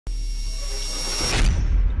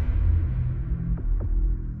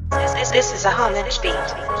This is a homage beat.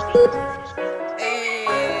 Hey.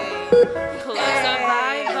 Club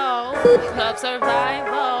survival. Club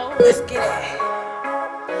survival. Let's get it.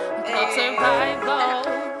 Club survival.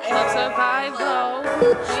 Club survival.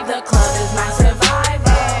 The club is my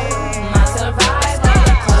survival. My survival.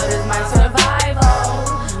 The club is my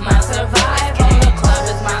survival. My survival. The club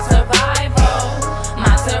is my survival.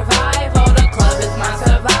 My survival. The club is my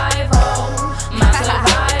survival. My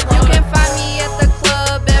survival. You can find me at the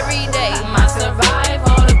club every day. My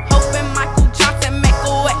survival. Hoping Michael Johnson make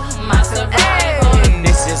a way. My survival.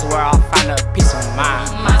 This is where I'll find a peace of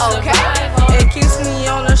mind. My survival. It keeps me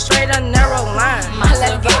on a straight and narrow line. My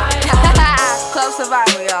survival. Club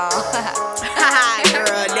survival, y'all.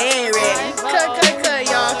 Girl, they ain't ready. Cut,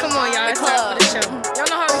 y'all. Come on, y'all. It's time for the show. Y'all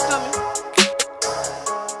know how we coming.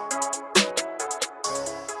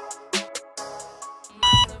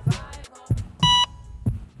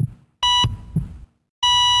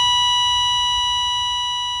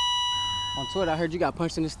 On Twitter, I heard you got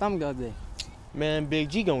punched in the stomach the other day. Man, Big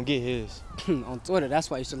G gonna get his. On Twitter, that's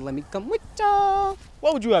why you should let me come with y'all.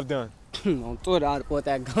 What would you have done? On Twitter, I'd have put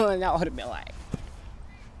that gun. I would have been like,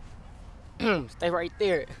 stay right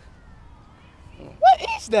there. What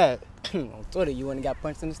is that? On Twitter, you wouldn't got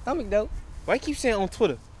punched in the stomach though. Why you keep saying on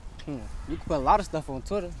Twitter? You can put a lot of stuff on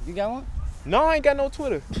Twitter. You got one? No, I ain't got no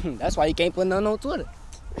Twitter. That's why you can't put nothing on Twitter.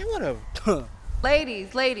 Man, whatever.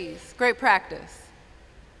 Ladies, great practice.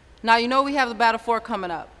 Now you know we have the Battle 4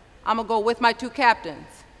 coming up. I'm gonna go with my 2 captains,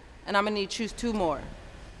 and I'm gonna need to choose 2 more.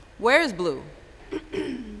 Where is Blue?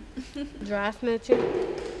 Dry snitching.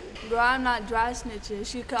 Bro, I'm not dry snitching.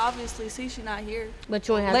 She could obviously see she not here. But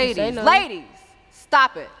you ain't have to say no. Ladies,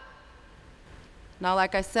 stop it. Now,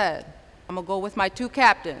 like I said, I'm gonna go with my 2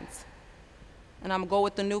 captains, and I'm gonna go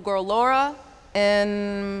with the new girl Laura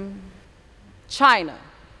in China.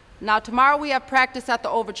 Now, tomorrow we have practice at the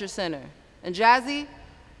Overture Center. And Jazzy,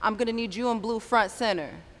 I'm gonna need you and Blue front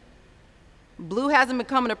center. Blue hasn't been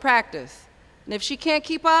coming to practice. And if she can't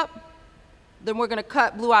keep up, then we're gonna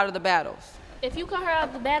cut Blue out of the battles. If you cut her out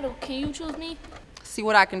of the battle, can you choose me? See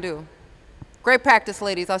what I can do. Great practice,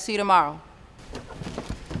 ladies. I'll see you tomorrow.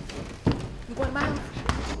 You going to my house?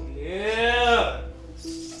 Yeah,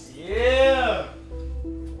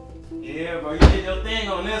 bro, you did your thing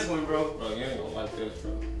on this one, bro. Bro, you ain't gonna like this,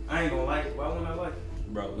 bro. I ain't gonna like it. Why wouldn't I like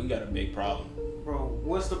it? Bro, we got a big problem. Bro,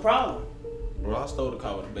 what's the problem? Bro, I stole the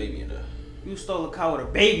car with a baby in there. You stole a car with a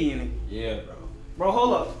baby in it. Yeah, bro. Bro,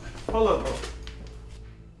 hold up, bro.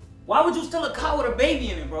 Why would you steal a car with a baby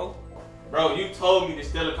in it, bro? Bro, you told me to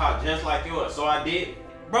steal a car just like yours, so I did.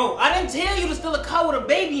 Bro, I didn't tell you to steal a car with a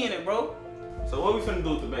baby in it, bro. So what we finna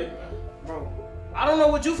do with the baby, man? Bro, I don't know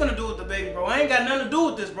what you finna do with the baby, bro. I ain't got nothing to do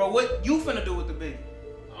with this, bro. What you finna do with the baby?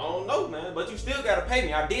 I don't know, man, but you still gotta pay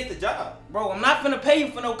me. I did the job. Bro, I'm not finna pay you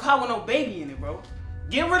for no car with no baby in it, bro.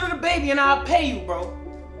 Get rid of the baby and I'll pay you, bro.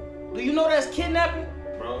 Do you know that's kidnapping?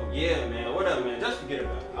 Bro, yeah, man. Whatever, man. Just forget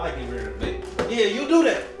about it. I like getting rid of the baby. Yeah, you do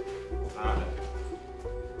that. Alright.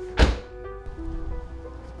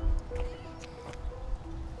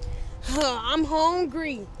 I'm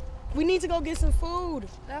hungry. We need to go get some food.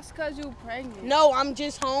 That's because you pregnant. No, I'm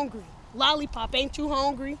just hungry. Lollipop, ain't you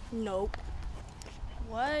hungry? Nope.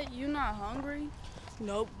 What? You not hungry?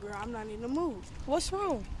 Nope, girl, I'm not in the mood. What's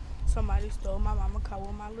wrong? Somebody stole my mama car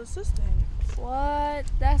with my little sister in it. What?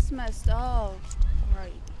 That's messed up.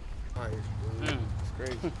 Right. It's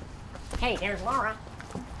crazy. Hey, there's Laura.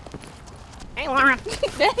 Hey, Laura.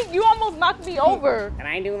 Dang, you almost knocked me over. Can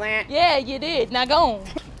I do that? Yeah, you did. Now go on.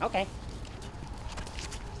 Okay.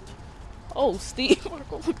 Oh, Steve.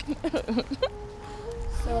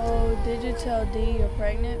 So, did you tell D you're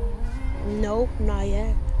pregnant? Nope, not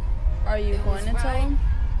yet. Are you going to tell him?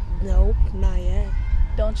 Nope, not yet.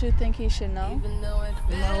 Don't you think he should know?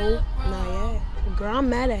 Nope, not yet. Girl, I'm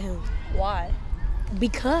mad at him. Why?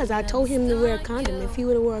 Because I told him to wear a condom. If he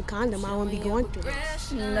would have worn a condom, I wouldn't be going through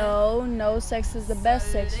this. No sex is the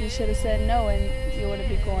best sex. You should have said no and you wouldn't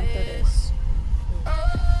be going through this.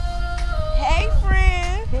 Hey,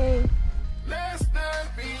 friend. Hey. Let's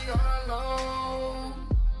not be alone.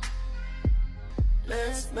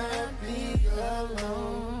 Let's not be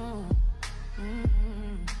alone.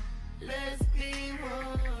 Let's be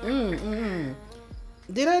one.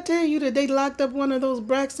 Did I tell you that they locked up one of those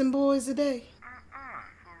Braxton boys today?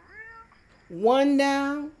 For real? 1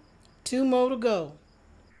 down, 2 more to go.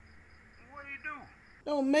 What do you do?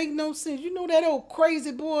 Don't make no sense. You know that old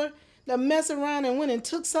crazy boy that messed around and went and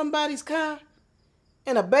took somebody's car?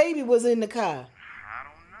 And a baby was in the car. I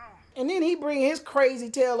don't know. And then he bring his crazy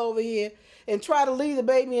tail over here and try to leave the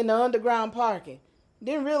baby in the underground parking.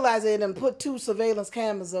 Didn't realize they had put 2 surveillance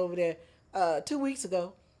cameras over there 2 weeks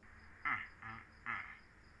ago.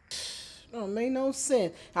 Don't make no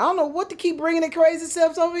sense. I don't know what to keep bringing their crazy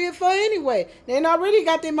selves over here for anyway. They ain't already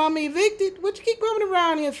got their mommy evicted. What you keep coming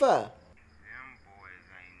around here for? Them boys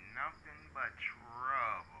ain't nothing but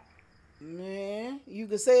trouble. Man, you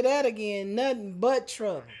can say that again. Nothing but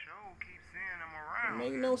trouble. Sure keep seeing them around.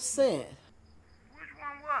 Make no sense. Which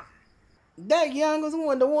one was it? That youngest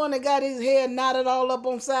one, the one that got his hair knotted all up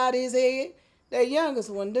on side of his head. That youngest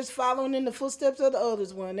one, just following in the footsteps of the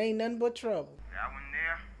others one. Ain't nothing but trouble. That one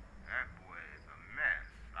there, that boy is a mess.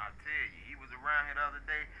 I tell you, he was around here the other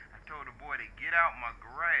day. I told the boy to get out my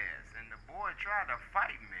grass, and the boy tried to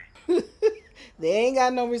fight me. They ain't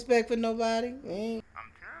got no respect for nobody. Ain't.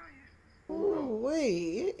 I'm telling you. Ooh,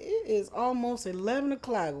 wait, it is almost 11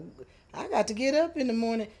 o'clock. I got to get up in the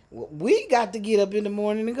morning. We got to get up in the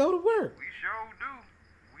morning and go to work. We sure do.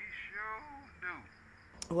 We sure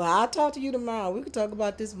do. Well, I'll talk to you tomorrow. We can talk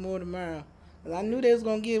about this more tomorrow. 'Cause I knew they was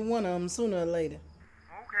going to get one of them sooner or later.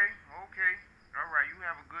 Okay. All right, you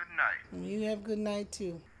have a good night. You have a good night,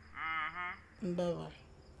 too. Mm-hmm. Bye-bye.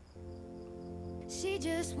 She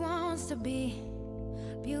just wants to be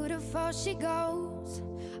beautiful. She goes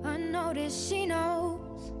unnoticed. She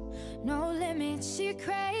knows no limits. She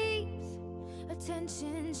craves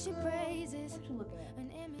attention. She praises. What you looking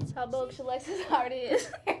at? How bogus Alexis Hart is.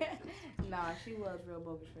 Nah, she was real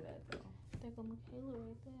bogus for that though. There go Michaela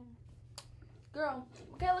right there. Girl,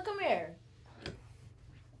 Michaela, come here.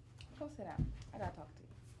 Come sit down. I gotta talk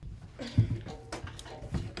to you.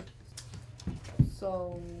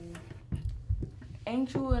 So,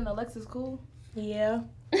 ain't you and Alexis cool? Yeah.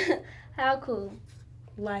 How cool?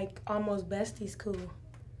 Like, almost besties cool.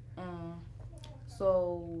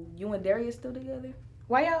 So, you and Darius still together?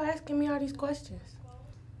 Why y'all asking me all these questions?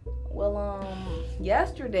 Well,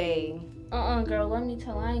 yesterday. Girl, let me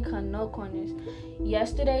tell you, I ain't cutting no corners.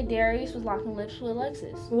 Yesterday, Darius was locking lips with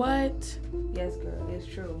Alexis. What? Yes, girl, it's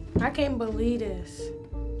true. I can't believe this.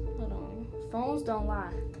 Hold on. Phones don't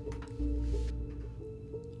lie.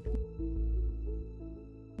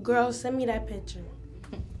 Girl, send me that picture.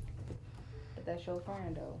 But that's your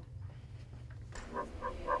friend, though.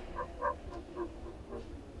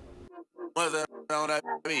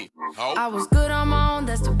 I was good on my own,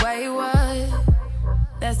 that's the way it was.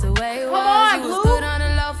 That's the way it was. Come on, You was Blue. good on the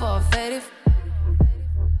low for a faded.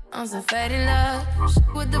 On some faded love.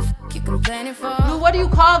 What the f you complaining for? Blue, what do you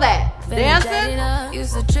call that? Dancing? Dancing?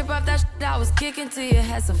 Used to trip off that shit I was kicking to you.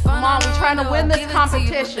 Had some fun. Come on, we trying to win this Give it to you, but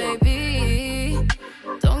competition. baby,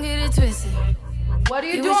 don't get it twisted. What are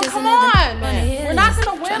you It doing? was just Come another on, man. We're not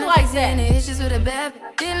gonna win like that. It's just with a bad.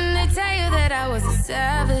 Didn't they tell you that I was a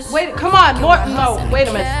savage? Wait, come on, Morton. No, wait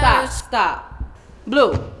a minute. Stop.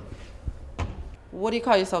 Blue. What do you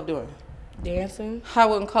call yourself doing? Dancing. I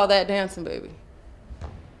wouldn't call that dancing, baby.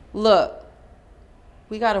 Look,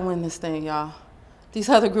 we gotta win this thing, y'all. These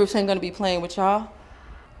other groups ain't gonna be playing with y'all.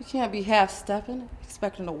 You can't be half-stepping,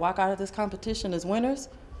 expecting to walk out of this competition as winners.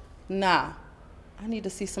 Nah, I need to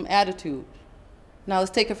see some attitude. Now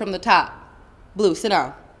let's take it from the top. Blue, sit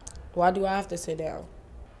down. Why do I have to sit down?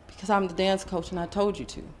 Because I'm the dance coach and I told you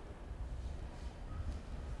to.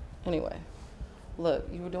 Anyway, look,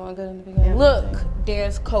 you were doing good in the beginning. Look,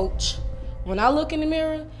 dance coach. When I look in the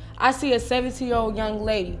mirror, I see a 17-year-old young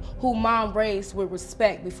lady who mom raised with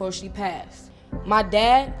respect before she passed. My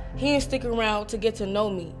dad, he ain't stick around to get to know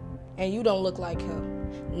me, and you don't look like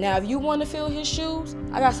him. Now, if you want to fill his shoes,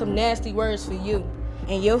 I got some nasty words for you.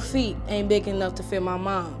 And your feet ain't big enough to fit my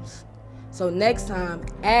mom's. So next time,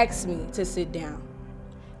 ask me to sit down.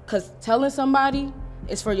 Cause telling somebody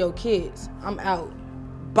is for your kids. I'm out.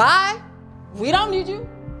 Bye. We don't need you.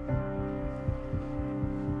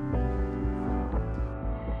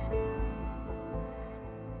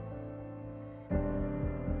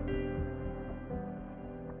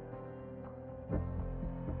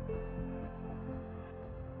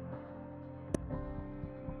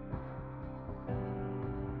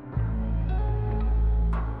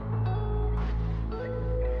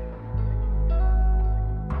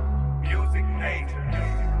 Music Nation.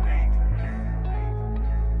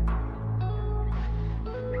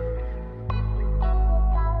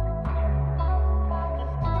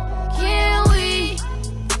 Can we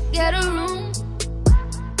get a room?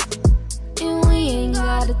 And we ain't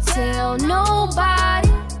gotta tell nobody.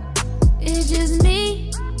 It's just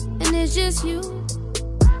me and it's just you.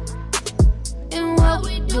 And what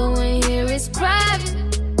we doing here is private.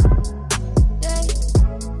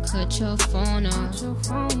 Cut your phone off.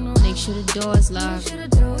 Make sure the door's locked.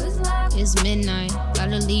 It's midnight.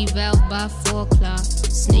 Gotta leave out by 4 o'clock.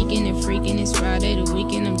 Sneaking and freaking. It's Friday the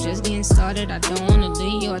weekend. I'm just getting started. I don't wanna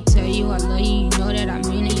leave you. I tell you I love you. You know that I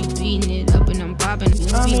mean it. You beating it up and I'm popping.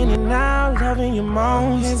 I'm in and out, loving your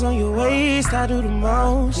moans. Hands on your waist, I do the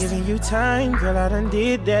most. Giving you time, girl, I done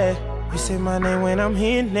did that. You say my name when I'm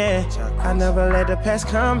hitting that. I never let the past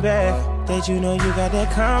come back. That you know you got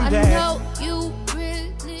that comeback. I know you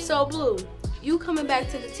really. So, Blue, you coming back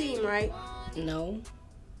to the team, right? No.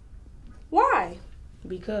 Why?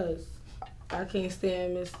 Because I can't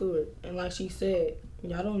stand Miss Stewart. And like she said,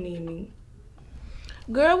 y'all don't need me.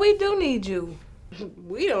 Girl, we do need you.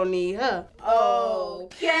 We don't need her.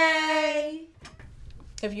 Okay.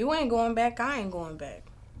 If you ain't going back, I ain't going back.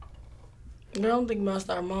 Girl, I'm thinking about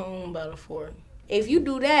starting my own Battle 4. If you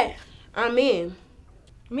do that, I'm in.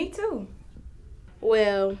 Me too.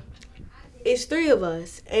 Well, it's 3 of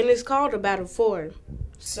us, and it's called a Battle 4.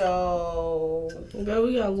 So... Girl,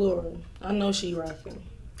 we got Laura. I know she rocking.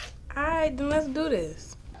 Alright, then let's do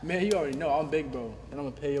this. Man, you already know I'm big bro, and I'm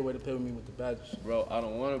gonna pay your way to play with me with the badges. Bro, I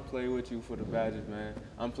don't want to play with you for the badges, man.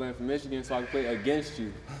 I'm playing for Michigan so I can play against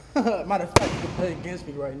you. Matter of fact, you can play against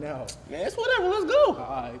me right now. Man, it's whatever. Let's go.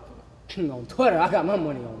 Alright. On Twitter, I got my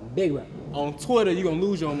money on Big Rap. On Twitter, you gonna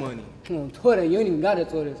lose your money. On Twitter, you ain't even got a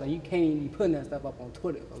Twitter, so you can't even be putting that stuff up on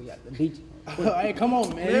Twitter. So we got to beat you. Hey, come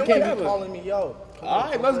on, man. You can't be calling me yo. All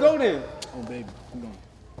right, let's go then. Oh, baby, come on.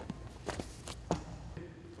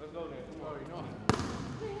 Let's go then. Come on, you know.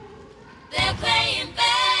 They're playing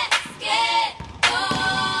basketball.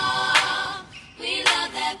 We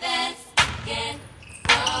love that basketball.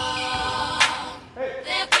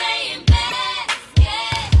 They're playing basketball.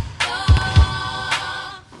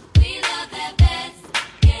 We love that basketball.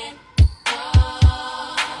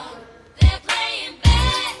 They're playing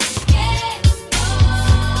basketball.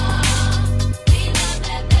 We love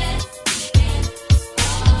that basketball.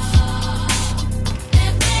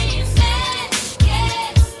 They're playing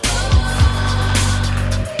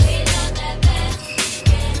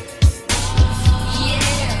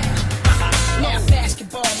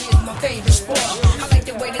basketball is my favorite sport. I like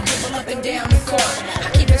the way they dribble up and down the court. I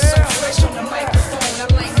keep it so fresh on the microphone. I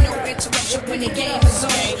like no interruption when the game is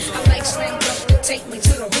on. I like slam dunk to take me to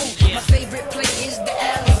the hoop. My favorite play is the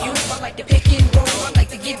alley-oop. I like the pick and roll. I like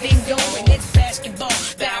the give and go. And it's basketball.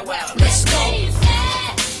 Bow wow, let's go.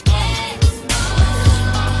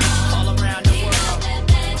 All around the world.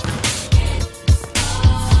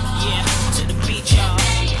 Yeah, to the beach, y'all.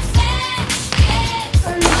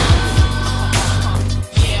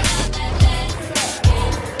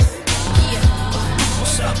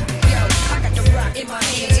 In my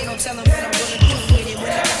hands, ain't no telling what I'm gonna do with it.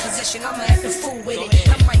 When I got position, I'ma act a fool with it.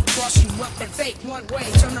 I might cross you up and fake one way,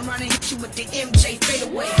 turn around and hit you with the MJ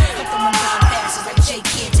fadeaway. Up on my nine passes like J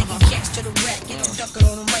Kidd, taking catch to the rack, get them dunking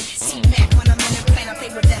on them right. C-Mac when I'm in the plane, I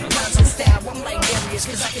play with that Lonzo style. I'm like Darius,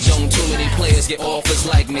 cause I can shoot. Don't too many players get offers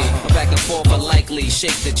like me. Back and forth are likely.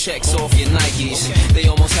 Shake the checks off your Nikes. They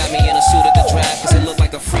almost had me in a suit at the draft, cause it looked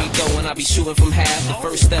like a free throw and I be shooting from half. The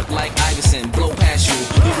first step like Iverson, blow past you.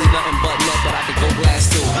 Usually nothing but net, but I could go glass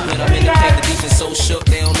too. When I'm in the paint, the defense so shook,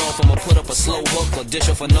 they don't know if I'ma put up a slow hook or dish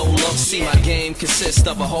her for no look. See, my game consists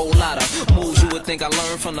of a whole lot of moves you would think I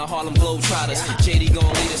learned from the Harlem Globetrotters. JD gon'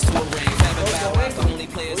 lead us to a ring. Having Bow Wow, the only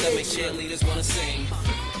players that make cheerleaders wanna sing.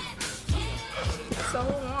 So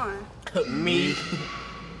who won? Me.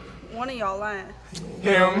 One of y'all lying.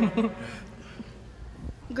 Him.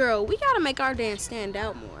 Girl, we gotta make our dance stand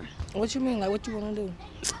out more. What you mean? Like, what you wanna do?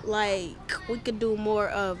 Like, we could do more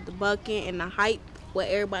of the bucket and the hype, what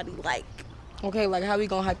everybody like. Okay, like how we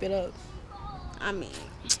gonna hype it up? I mean,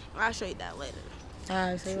 I'll show you that later.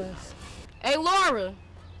 Alright, say less. Hey, Laura.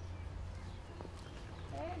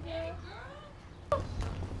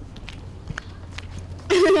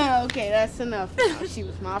 Okay, that's enough now. She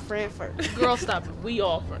was my friend first. Girl, stop it. We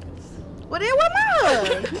all friends. Well, then what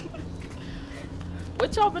mine?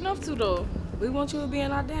 What y'all been up to, though? We want you to be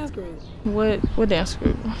in our dance group. What dance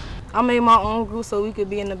group? I made my own group so we could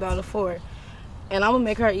be in the Battle 4. And I'm gonna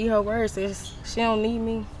make her eat her words since she don't need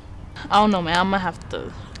me. I don't know, man. I'm gonna have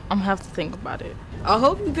to think about it. I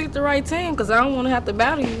hope you picked the right team, cause I don't want to have to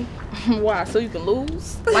battle you. Why? So you can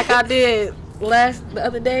lose? Like I did the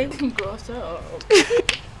other day. Girl, shut up.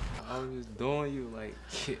 I was just doing you like,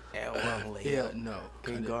 L1 lady. Yeah, no.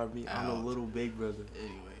 Can't guard me. I'm a little big brother.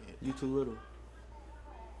 Anyway. You too little.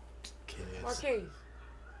 Kids. Marquise.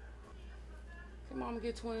 Your mama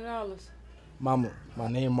get $20. Mama, my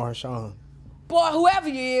name Marshawn. Boy, whoever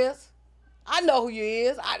you is, I know who you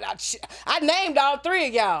is. I named all 3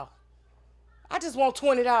 of y'all. I just want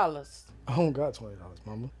 $20. I don't got $20,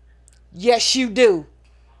 Mama. Yes, you do.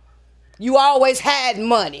 You always had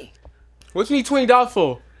money. What you need $20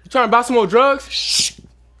 for? You trying to buy some more drugs? Shh.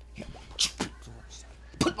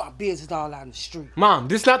 Put my business all out in the street. Mom,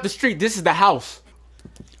 this is not the street. This is the house.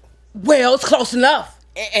 Well, it's close enough.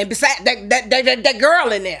 And besides, that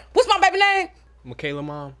girl in there. What's my baby name? Michaela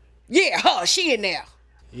mom. Yeah, her. She in there.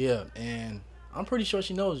 Yeah, and I'm pretty sure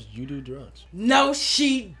she knows you do drugs. No,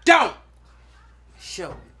 she don't.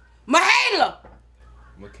 Show. Michaela.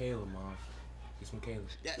 Michaela mom. It's Michaela.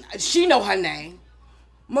 She know her name.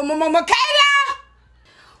 Michaela.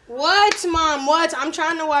 What, Mom? What? I'm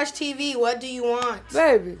trying to watch TV. What do you want?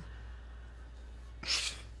 Baby.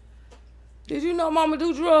 Did you know Mama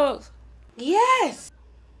do drugs? Yes.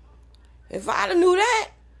 If I'd have knew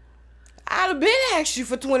that, I'd have been asked you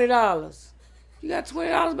for $20. You got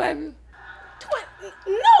 $20, baby?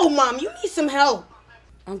 No, Mom. You need some help.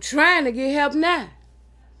 I'm trying to get help now.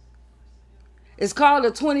 It's called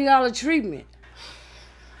a $20 treatment.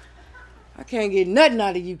 I can't get nothing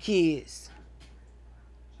out of you kids.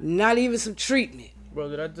 Not even some treatment. Bro,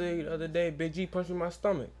 did I tell you the other day Big G punched me in my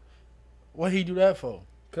stomach? What he do that for?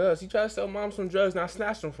 Cause he tried to sell mom some drugs and I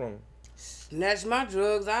snatched them from him. Snatch my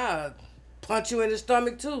drugs, I'll punch you in the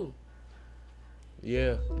stomach too.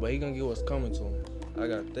 Yeah, but he gonna get what's coming to him. I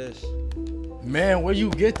got this. Man, where you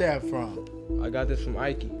get that from? I got this from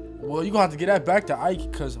Ike. Well, you gonna have to get that back to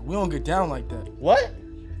Ike, cause we don't get down like that. What?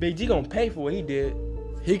 Big G gonna pay for what he did.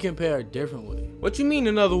 He can pay a different way. What you mean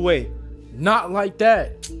another way? Not like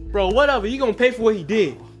that. Bro, whatever. You gonna pay for what he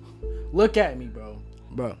did. Look at me, bro.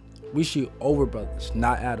 Bro, we shoot over brothers,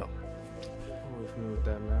 not at them. I'm with me with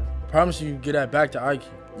that, man. Promise you get that back to Ike.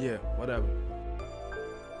 Yeah, whatever.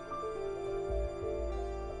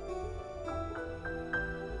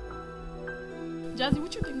 Jazzy,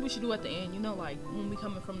 what you think we should do at the end? You know, like when we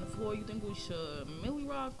coming from the floor, you think we should Millie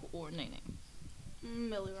Rock or Nene?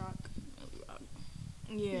 Millie Rock. Millie Rock.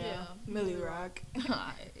 Yeah, Millie Rock.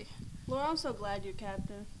 Hi. Laura, I'm so glad you're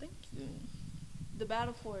captain. Thank you. The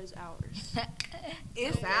battle floor is ours.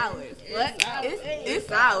 It's ours. What?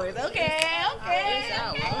 It's ours. Okay. It's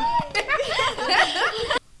ours.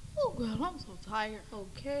 Oh, girl, I'm so tired.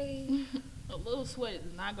 Okay. A little sweat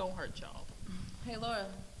is not gonna hurt y'all. Hey, Laura,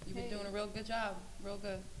 you've been doing a real good job. Real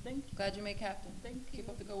good. Thank you. Glad you made captain. Thank you. Keep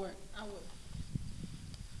up the good work. I will.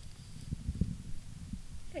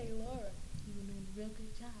 Hey, Laura, you've been doing a real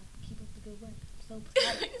good job. Keep up the good work. I'm so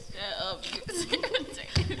proud of you. Shut up.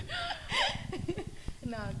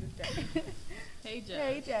 No, I'm just joking. Hey, Jazz.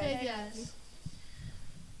 Hey, Jazz. Hey, Jazz.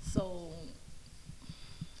 So,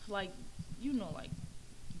 like, you know, like,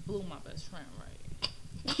 Blue, my best friend,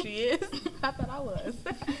 right? She is? I thought I was.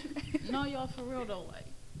 No, y'all, for real, though, like,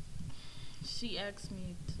 she asked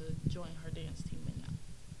me to join her dance team, and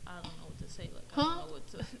I don't know what to say. Like, I don't know what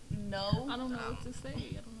to... No. I don't know what to say.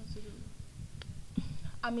 I don't know what to do.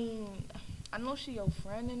 I mean, I know she your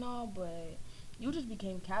friend and all, but you just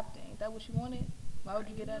became captain. Is that what you wanted? Why would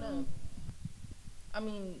you get that up? I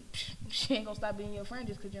mean, she ain't gonna stop being your friend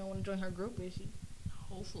just because you don't want to join her group, is she?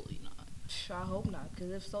 Hopefully not. I hope not,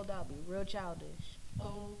 because if so, that'll be real childish.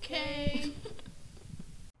 Okay.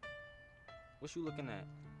 What you looking at?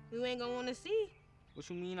 You ain't gonna want to see. What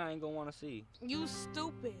you mean I ain't gonna wanna see? You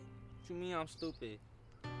stupid. What you mean I'm stupid?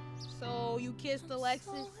 So you kissed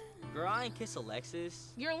Alexis? Girl, I ain't kiss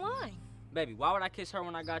Alexis. You're lying. Baby, why would I kiss her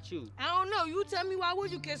when I got you? I don't know. You tell me, why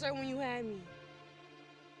would you kiss her when you had me?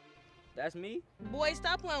 That's me? Boy,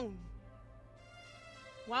 stop playing with me.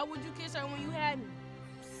 Why would you kiss her when you had me?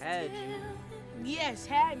 Had you. Yes,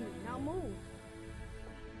 had me. Now move.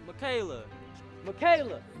 Michaela.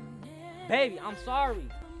 Michaela. Baby, I'm sorry.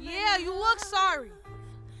 Yeah, you look sorry.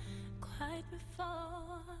 Quite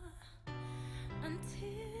before,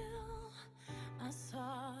 until I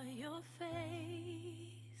saw your face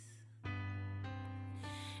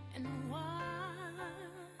and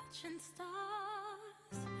watching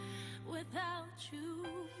stars without you,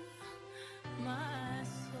 my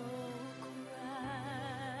soul cries.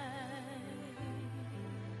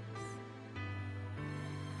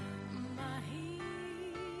 My heaving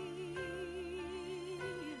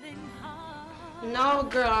heart. No,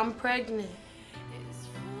 girl, I'm pregnant.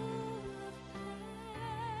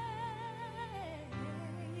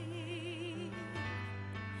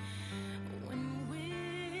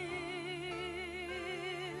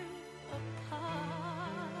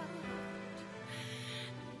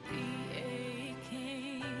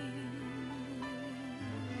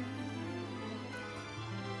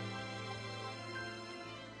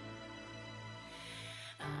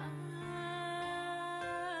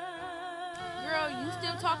 You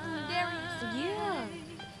still talking to Darius? Yeah.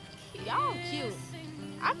 Y'all cute.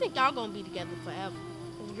 I think y'all gonna be together forever.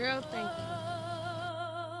 Girl, thank you.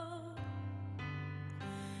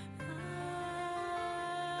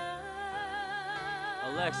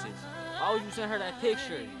 Alexis, why would you send her that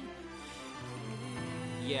picture?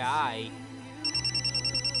 Yeah,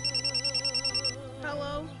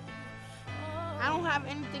 Hello? I don't have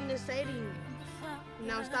anything to say to you.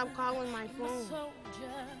 Now stop calling my phone.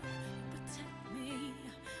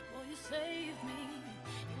 Save me.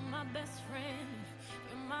 You're my best friend.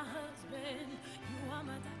 You're my husband. You are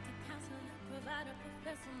my doctor, counselor, provider,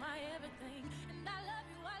 professor, my everything. And I love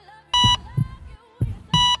you, I love you, I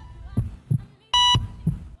love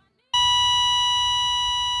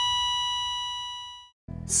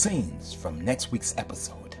you. Scenes from next week's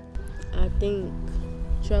episode. I think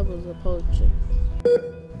trouble's approaching.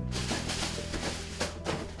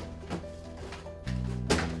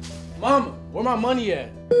 Mama, where my money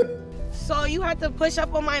at? So you had to push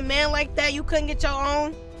up on my man like that? You couldn't get your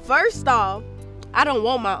own? First off, I don't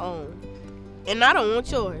want my own. And I don't want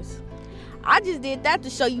yours. I just did that to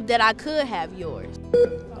show you that I could have yours.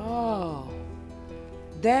 Oh,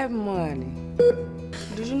 that money.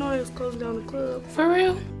 Did you know they was closing down the club? For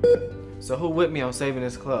real? So who with me on saving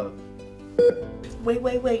this club?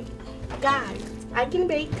 Wait. Guys, I can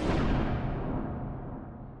bake.